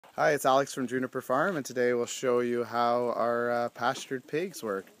Hi, it's Alex from Juniper Farm, and today we'll show you how our pastured pigs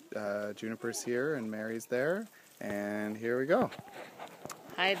work. Juniper's here and Mary's there, and here we go.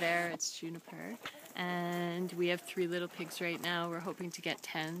 Hi there, it's Juniper, and we have 3 little pigs right now. We're hoping to get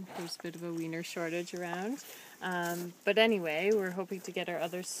 10. There's a bit of a wiener shortage around. But anyway, we're hoping to get our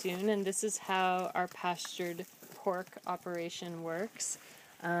others soon, and this is how our pastured pork operation works.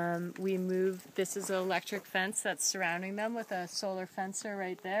 This is an electric fence that's surrounding them with a solar fencer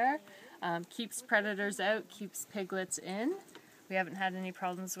right there. Keeps predators out, keeps piglets in. We haven't had any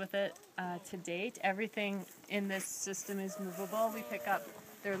problems with it to date. Everything in this system is movable. We pick up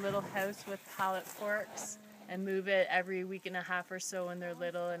their little house with pallet forks and move it every week and a half or so when they're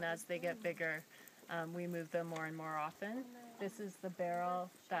little, and as they get bigger, we move them more and more often. This is the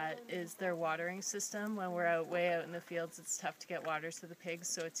barrel that is their watering system. When we're way out in the fields, it's tough to get water to the pigs,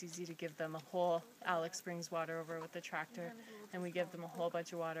 so it's easy to give them a whole. Alex brings water over with the tractor, and we give them a whole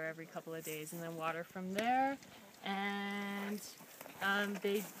bunch of water every couple of days, and then water from there. And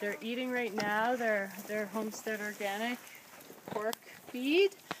they're eating right now their homestead organic pork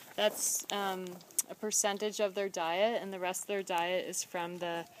feed. That's a percentage of their diet, and the rest of their diet is from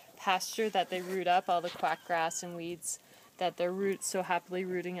the pasture that they root up, all the quack grass and weeds that they're so happily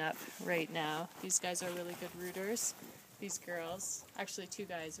rooting up right now. These guys are really good rooters. These girls, actually 2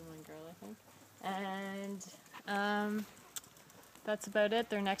 guys and 1 girl, I think. And that's about it.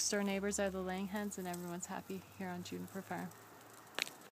 Their next door neighbors are the laying hens, and everyone's happy here on Juniper Farm.